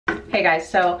Hey guys,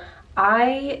 so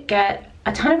I get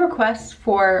a ton of requests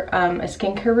for a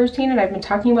skincare routine, and I've been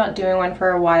talking about doing one for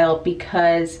a while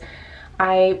because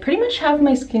I pretty much have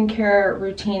my skincare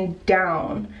routine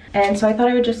down. And so I thought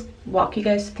I would just walk you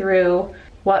guys through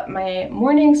what my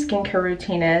morning skincare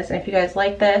routine is. And if you guys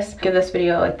like this, give this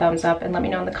video a thumbs up and let me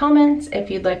know in the comments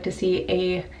if you'd like to see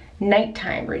a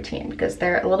nighttime routine, because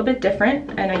they're a little bit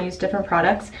different and I use different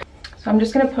products. So I'm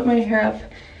just gonna put my hair up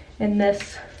in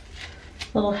this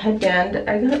little headband.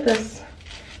 I got this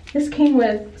came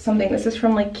with something. This is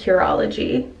from like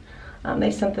Curology.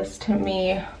 They sent this to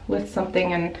me with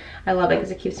something and I love it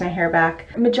because it keeps my hair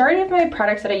back. Majority of my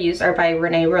products that I use are by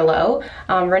Renee Rouleau.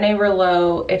 Renee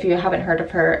Rouleau, if you haven't heard of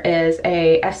her, is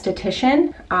a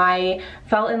esthetician. I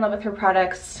fell in love with her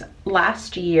products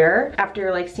last year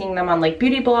after like seeing them on like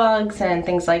beauty blogs and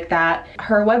things like that.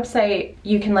 Her website,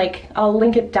 you can like, I'll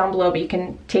link it down below, but you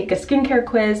can take a skincare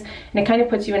quiz and it kind of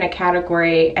puts you in a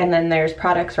category, and then there's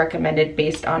products recommended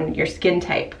based on your skin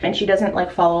type. And she doesn't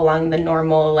like follow along the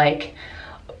normal like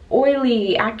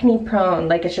oily, acne prone,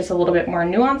 like it's just a little bit more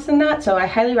nuanced than that. So I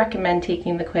highly recommend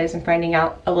taking the quiz and finding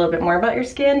out a little bit more about your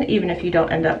skin, even if you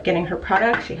don't end up getting her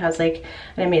product. She has like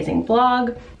an amazing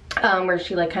blog where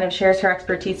she like kind of shares her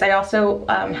expertise. I also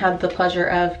had the pleasure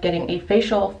of getting a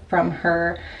facial from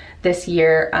her this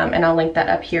year, and I'll link that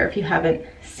up here if you haven't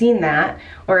seen that,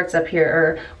 or it's up here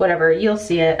or whatever. You'll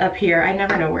see it up here. I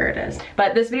never know where it is.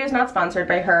 But this video is not sponsored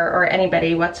by her or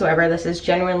anybody whatsoever. This is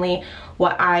genuinely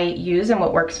what I use and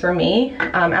what works for me.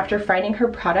 After finding her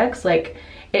products, like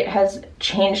it has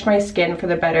changed my skin for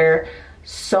the better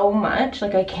so much.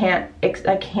 Like I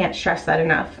can't stress that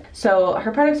enough. So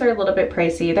her products are a little bit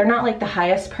pricey. They're not like the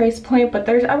highest price point, but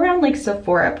there's around like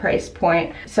Sephora price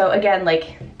point. So again,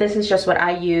 like this is just what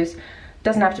I use.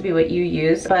 Doesn't have to be what you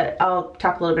use, but I'll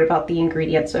talk a little bit about the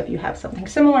ingredients. So if you have something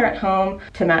similar at home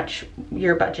to match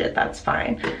your budget, that's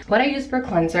fine. What I use for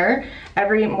cleanser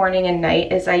every morning and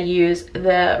night is I use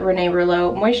the Renee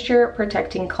Rouleau Moisture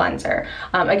Protecting Cleanser.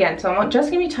 Again, so I'm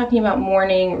just gonna be talking about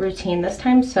morning routine this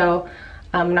time. So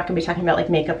I'm not gonna be talking about like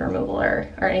makeup removal or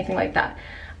anything like that.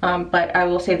 But I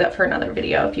will save that for another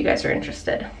video if you guys are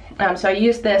interested. So I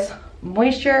use this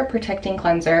Moisture Protecting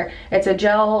Cleanser. It's a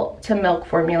gel to milk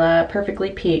formula,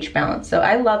 perfectly pH balanced. So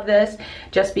I love this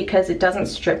just because it doesn't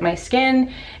strip my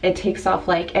skin. It takes off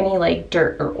like any like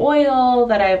dirt or oil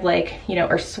that I've like, you know,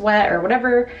 or sweat or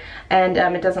whatever. And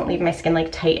it doesn't leave my skin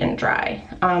like tight and dry.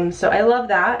 So I love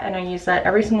that, and I use that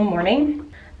every single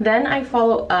morning. Then I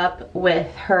follow up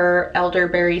with her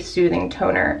Elderberry Soothing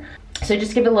Toner. So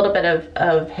just give a little bit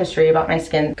of history about my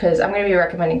skin, because I'm going to be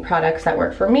recommending products that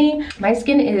work for me. My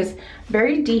skin is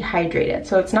very dehydrated,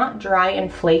 so it's not dry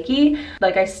and flaky.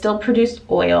 Like I still produce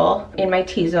oil in my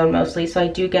T-zone mostly, so I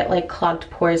do get like clogged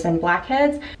pores and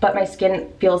blackheads, but my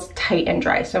skin feels tight and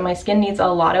dry. So my skin needs a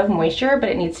lot of moisture, but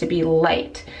it needs to be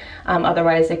light.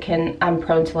 Otherwise I'm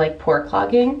prone to like pore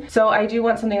clogging. So I do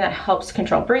want something that helps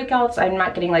control breakouts. I'm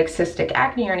not getting like cystic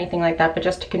acne or anything like that, but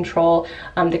just to control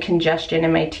the congestion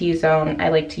in my T-zone, I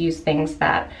like to use things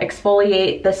that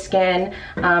exfoliate the skin.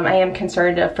 I am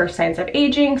concerned of first signs of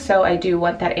aging, so I do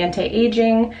want that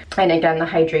anti-aging, and again the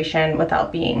hydration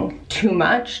without being too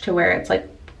much to where it's like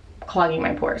clogging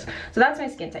my pores. So that's my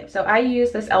skin type. So I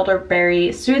use this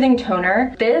Elderberry Soothing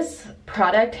Toner. This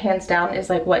product hands down is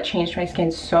like what changed my skin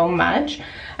so much,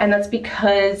 and that's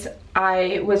because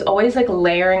I was always like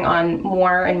layering on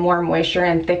more and more moisture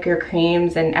and thicker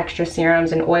creams and extra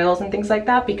serums and oils and things like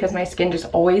that, because my skin just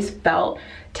always felt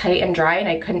tight and dry and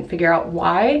I couldn't figure out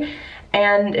why.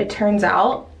 And it turns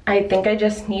out I think I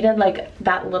just needed like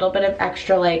that little bit of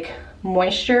extra like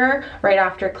moisture right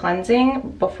after cleansing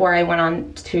before I went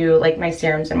on to like my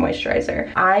serums and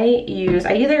moisturizer. I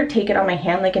either take it on my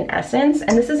hand like an essence,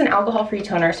 and this is an alcohol-free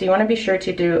toner, so you want to be sure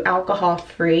to do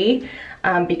alcohol-free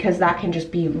because that can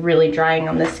just be really drying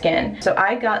on the skin. So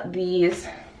I got these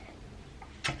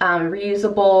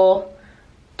reusable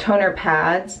toner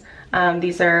pads.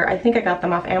 These are, I think I got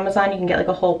them off Amazon. You can get like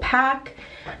a whole pack.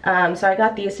 So I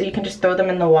got these so you can just throw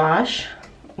them in the wash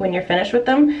when you're finished with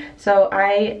them. So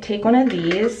I take one of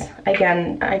these.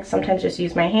 Again, I sometimes just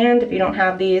use my hand if you don't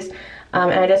have these,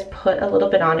 and I just put a little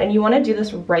bit on. And you want to do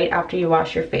this right after you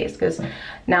wash your face, because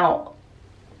now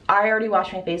I already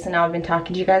washed my face and now I've been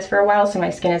talking to you guys for a while, so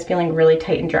my skin is feeling really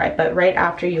tight and dry. But right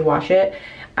after you wash it,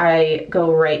 I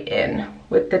go right in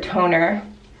with the toner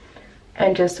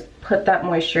and just put that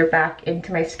moisture back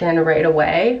into my skin right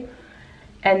away.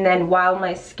 And then while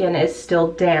my skin is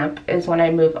still damp is when I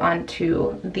move on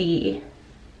to the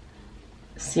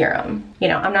serum. You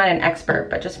know, I'm not an expert,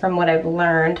 but just from what I've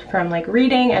learned from like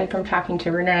reading and from talking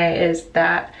to Renee is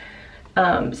that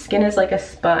skin is like a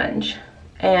sponge,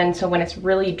 And so when it's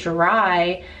really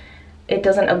dry, it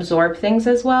doesn't absorb things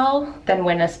as well than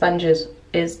when a sponge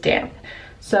is damp.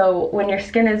 So when your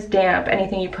skin is damp,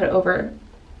 anything you put over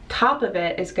top of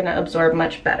it is gonna absorb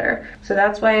much better. So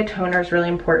that's why a toner is really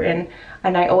important.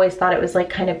 And I always thought it was like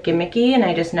kind of gimmicky, and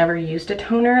I just never used a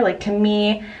toner. Like, to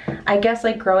me, I guess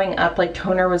like growing up, like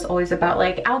toner was always about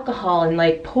like alcohol and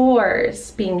like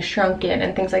pores being shrunken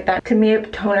and things like that. To me,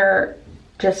 toner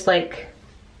just like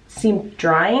seemed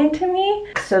drying to me.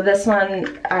 So this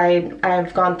one,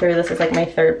 I've gone through, this is like my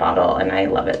 3rd bottle, and I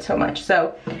love it so much.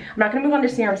 So I'm not gonna move on to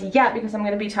serums yet, because I'm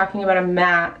gonna be talking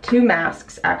about 2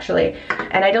 masks actually.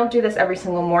 And I don't do this every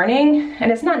single morning,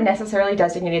 and it's not necessarily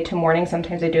designated to morning.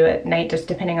 Sometimes I do it at night, just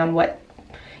depending on what,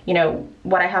 you know,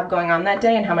 what I have going on that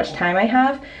day and how much time I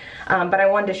have. But I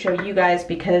wanted to show you guys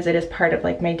because it is part of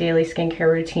like my daily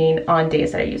skincare routine on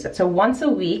days that I use it. So once a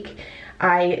week,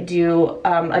 I do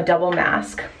a double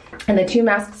mask. And the 2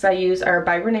 masks I use are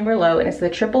by Renee Rouleau, and it's the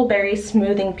Triple Berry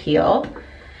Smoothing Peel.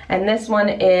 And this one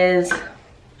is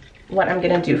what I'm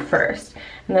gonna do first.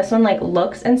 And this one like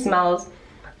looks and smells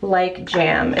like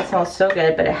jam. It smells so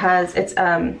good, but it's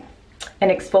an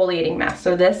exfoliating mask.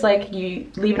 So this, like, you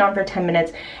leave it on for 10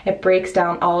 minutes, it breaks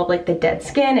down all of like the dead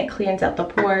skin, it cleans out the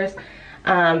pores,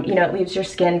 you know, it leaves your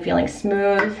skin feeling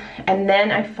smooth. And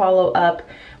then I follow up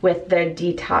with the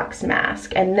Detox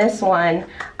mask, and this one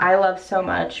I love so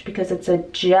much because it's a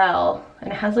gel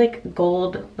and it has like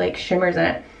gold like shimmers in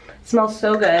it. It smells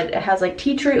so good. It has like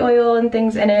tea tree oil and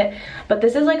things in it, but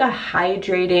this is like a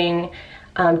hydrating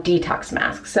detox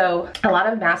mask. So a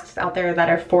lot of masks out there that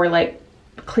are for like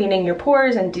cleaning your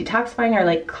pores and detoxifying are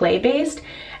like clay based,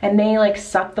 and they like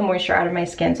suck the moisture out of my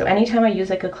skin. So anytime I use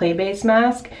like a clay based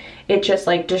mask, it just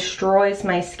like destroys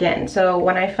my skin. So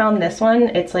when I found this one,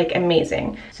 it's like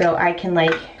amazing. So I can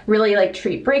like really like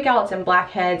treat breakouts and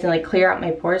blackheads and like clear out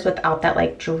my pores without that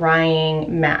like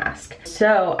drying mask.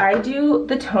 So I do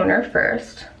the toner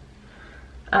first.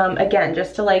 Again,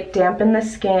 just to like dampen the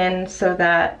skin so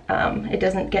that it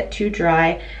doesn't get too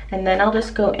dry. And then I'll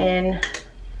just go in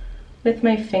with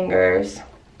my fingers.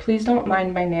 Please don't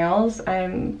mind my nails.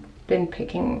 I've been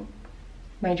picking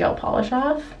my gel polish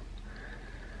off.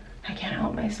 I can't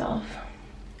help myself.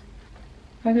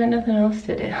 I got nothing else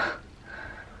to do.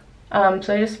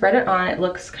 So I just spread it on. It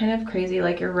looks kind of crazy,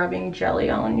 like you're rubbing jelly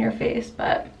on your face,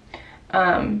 but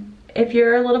if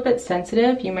you're a little bit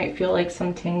sensitive, you might feel like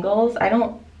some tingles. I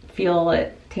don't feel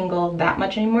it tingle that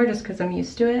much anymore just because I'm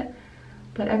used to it,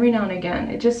 but every now and again,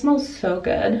 it just smells so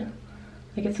good.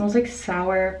 Like it smells like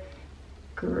sour,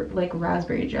 like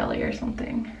raspberry jelly or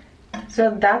something. So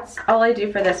that's all I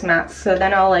do for this mask. So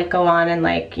then I'll like go on and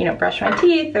like, you know, brush my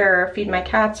teeth or feed my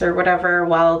cats or whatever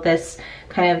while this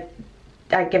kind of,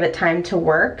 I give it time to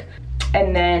work.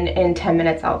 And then in 10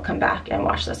 minutes, I'll come back and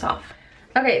wash this off.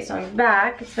 Okay, so I'm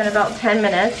back. It's been about 10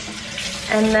 minutes.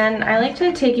 And then I like to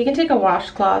you can take a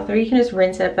washcloth or you can just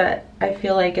rinse it, but I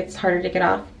feel like it's harder to get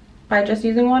off by just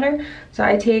using water. So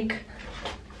I take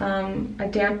a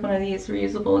damp one of these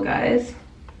reusable guys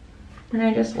and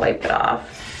I just wipe it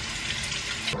off.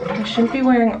 I shouldn't be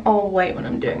wearing all white when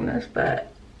I'm doing this,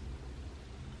 but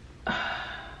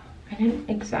I didn't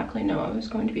exactly know I was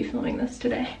going to be filming this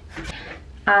today.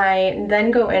 I then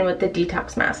go in with the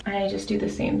detox mask and I just do the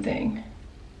same thing.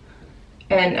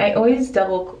 And I always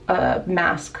double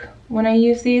mask when I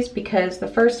use these because the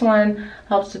first one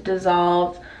helps to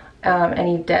dissolve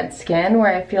any dead skin,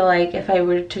 where I feel like if I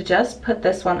were to just put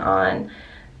this one on,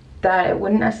 that it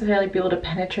wouldn't necessarily be able to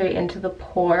penetrate into the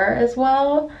pore as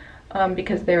well,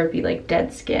 because there would be like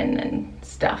dead skin and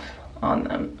stuff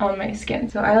on my skin.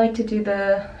 So I like to do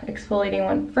the exfoliating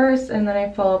one first and then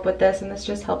I follow up with this, and this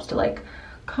just helps to like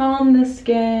calm the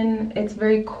skin. It's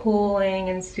very cooling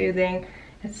and soothing.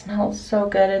 It smells so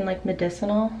good and like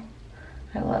medicinal.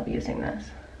 I love using this.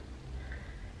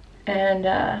 And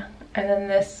then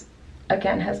this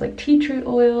again has like tea tree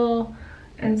oil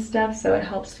and stuff, so it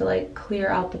helps to like clear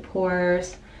out the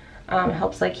pores,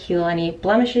 helps like heal any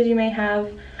blemishes you may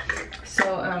have.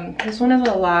 So this one is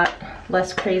a lot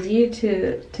less crazy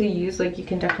to use. Like you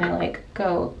can definitely like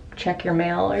go check your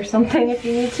mail or something if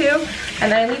you need to.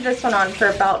 And then I leave this one on for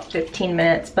about 15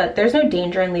 minutes, but there's no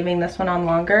danger in leaving this one on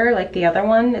longer like the other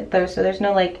one. So there's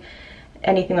no like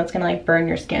anything that's gonna like burn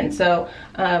your skin. So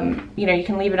you know, you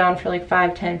can leave it on for like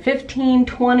 5, 10, 15,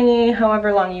 20,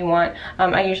 however long you want.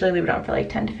 I usually leave it on for like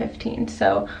 10 to 15.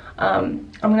 So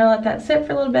I'm gonna let that sit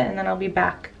for a little bit and then I'll be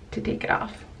back to take it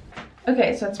off.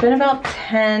 Okay, so it's been about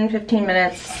 10, 15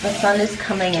 minutes. The sun is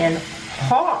coming in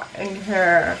hot in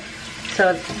here,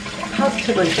 so it's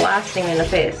positively blasting me in the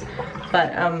face,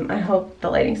 but I hope the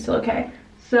lighting's still okay.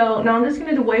 So now I'm just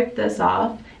gonna wipe this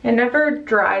off, It never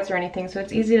dries or anything, so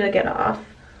it's easy to get off.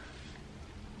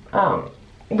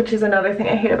 Which is another thing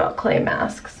I hate about clay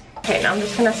masks. Okay, now I'm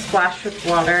just gonna splash with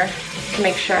water to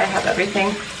make sure I have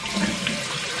everything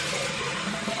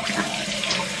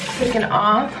taken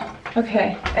off.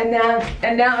 Okay, and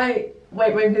now I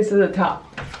wipe my face to the top.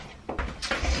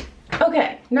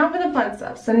 Okay, now for the fun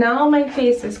stuff. So now my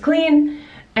face is clean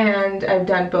and I've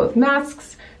done both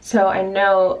masks. So I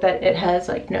know that it has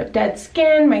like no dead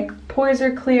skin, my pores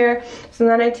are clear. So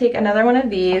then I take another one of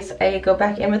these, I go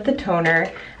back in with the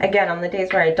toner. Again, on the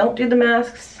days where I don't do the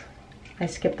masks, I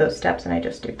skip those steps and I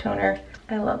just do toner.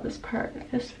 I love this part, it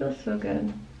just feels so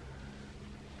good.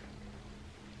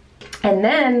 And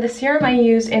then the serum I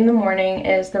use in the morning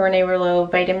is the Renee Rouleau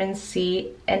Vitamin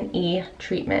C and E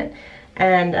treatment.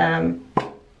 And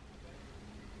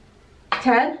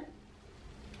Ted?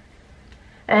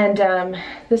 And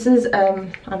this is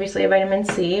obviously a vitamin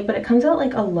C, but it comes out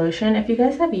like a lotion. If you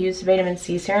guys have used vitamin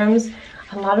C serums,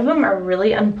 a lot of them are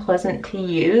really unpleasant to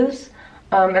use.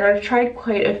 And I've tried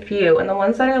quite a few, and the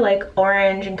ones that are like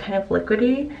orange and kind of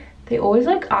liquidy, they always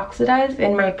like oxidize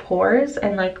in my pores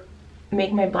and like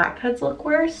make my blackheads look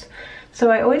worse.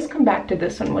 So I always come back to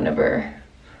this one whenever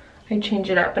I change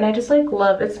it up. And I just like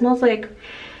love, it smells like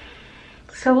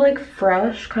so like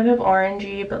fresh, kind of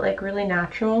orangey, but like really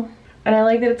natural. And I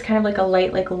like that it's kind of like a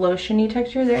light, like lotion-y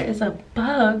texture. There is a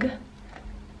bug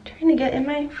trying to get in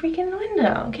my freaking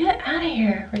window. Get out of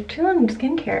here. We're doing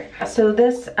skincare. So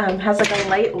this has like a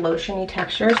light lotion-y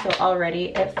texture. So already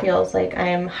it feels like I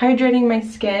am hydrating my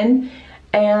skin.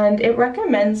 And it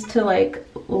recommends to like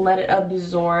let it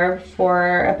absorb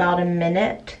for about a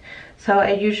minute. So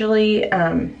I usually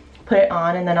put it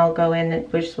on and then I'll go in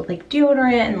with like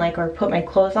deodorant and like, or put my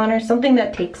clothes on or something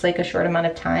that takes like a short amount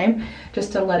of time,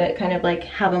 just to let it kind of like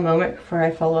have a moment before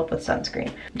I follow up with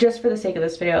sunscreen. Just for the sake of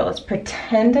this video, let's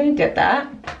pretend I did that.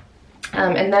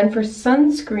 And then for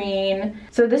sunscreen,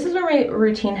 so this is where my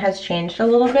routine has changed a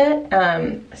little bit.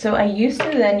 So I used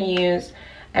to then use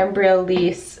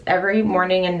Embryolisse every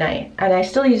morning and night, and I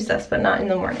still use this but not in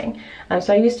the morning.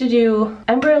 So I used to do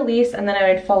Embryolisse and then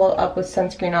I would follow up with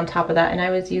sunscreen on top of that, and I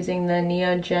was using the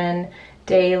Neogen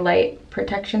Daylight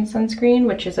Protection Sunscreen,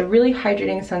 which is a really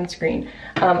hydrating sunscreen.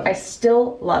 I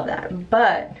still love that,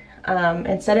 but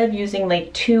instead of using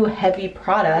like two heavy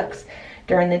products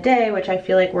during the day, which I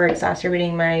feel like were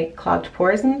exacerbating my clogged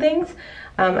pores and things,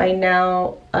 I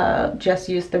now just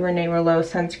use the Renee Rouleau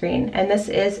sunscreen, and this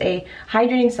is a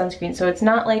hydrating sunscreen, so it's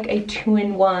not like a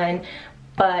 2-in-1,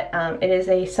 but it is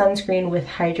a sunscreen with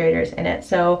hydrators in it.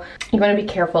 So you want to be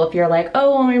careful if you're like,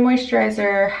 oh, well, my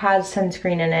moisturizer has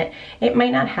sunscreen in it. It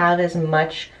might not have as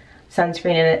much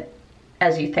sunscreen in it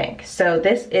as you think. So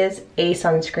this is a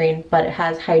sunscreen, but it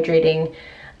has hydrating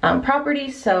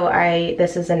properties, so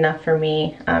this is enough for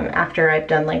me. After I've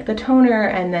done like the toner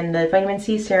and then the vitamin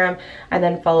C serum, I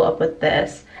then follow up with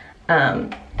this,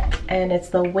 and it's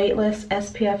the Weightless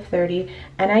SPF 30,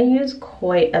 and I use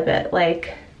quite a bit,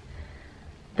 like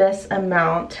this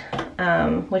amount,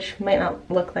 which might not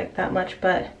look like that much,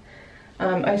 but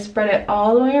I spread it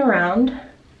all the way around,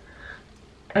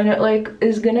 and it like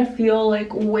is gonna feel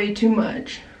like way too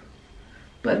much,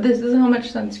 but this is how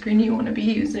much sunscreen you want to be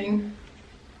using.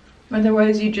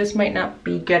 Otherwise, you just might not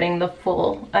be getting the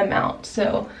full amount.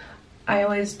 So I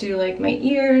always do like my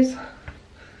ears,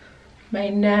 my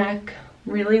neck,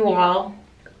 really well,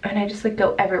 and I just like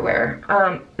go everywhere.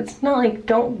 It's not like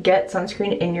don't get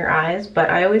sunscreen in your eyes, but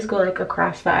I always go like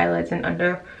across the eyelids and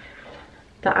under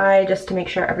the eye just to make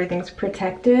sure everything's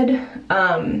protected.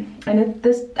 And I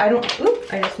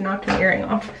just knocked my earring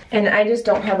off. And I just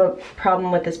don't have a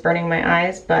problem with this burning my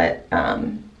eyes, but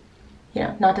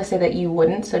yeah, not to say that you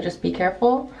wouldn't, so just be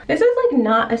careful. This is like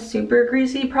not a super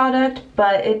greasy product,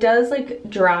 but it does like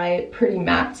dry pretty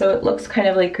matte, so it looks kind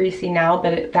of like greasy now,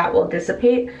 but that will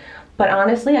dissipate. But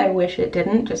honestly, I wish it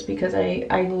didn't, just because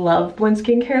I love when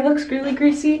skincare looks really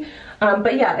greasy.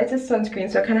 But yeah, it's a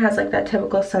sunscreen, so it kind of has like that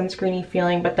typical sunscreeny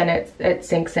feeling, but then it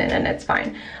sinks in and it's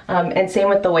fine. And same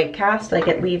with the white cast, like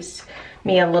it leaves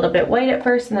me a little bit white at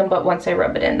first, and then but once I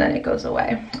rub it in, then it goes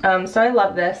away. So I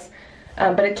love this.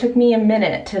 But it took me a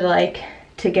minute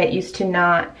to get used to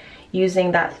not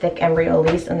using that thick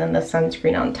Embryolisse and then the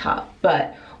sunscreen on top.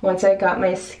 But once I got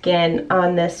my skin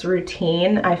on this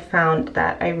routine, I found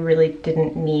that I really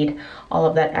didn't need all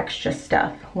of that extra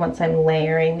stuff once I'm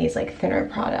layering these like thinner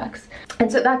products.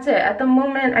 And so that's it. At the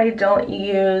moment, I don't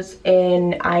use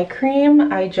an eye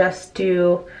cream. I just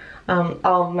do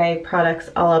all of my products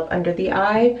all up under the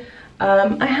eye.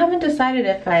 I haven't decided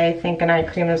if I think an eye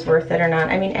cream is worth it or not.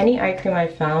 I mean, any eye cream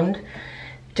I've found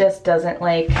just doesn't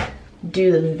like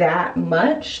do that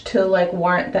much to like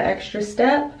warrant the extra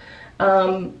step,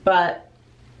 but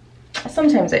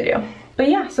sometimes I do. But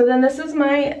yeah, so then this is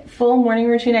my full morning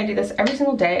routine. I do this every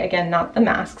single day. Again, not the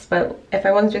masks, but if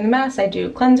I wasn't doing the masks, I do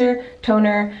cleanser,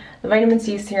 toner, the vitamin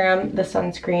C serum, the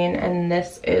sunscreen, and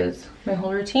this is my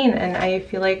whole routine. And I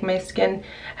feel like my skin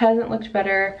hasn't looked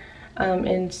better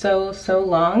in so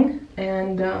long.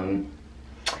 And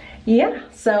yeah,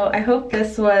 so I hope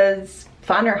this was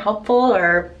fun or helpful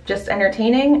or just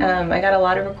entertaining. I got a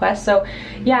lot of requests, so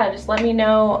yeah, just let me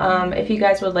know if you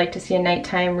guys would like to see a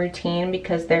nighttime routine,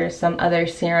 because there's some other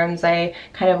serums I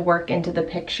kind of work into the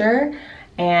picture,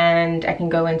 and I can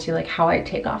go into like how I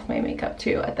take off my makeup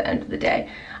too at the end of the day.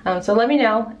 So let me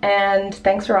know, and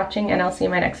thanks for watching, and I'll see you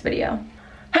in my next video.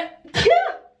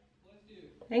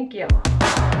 Thank you.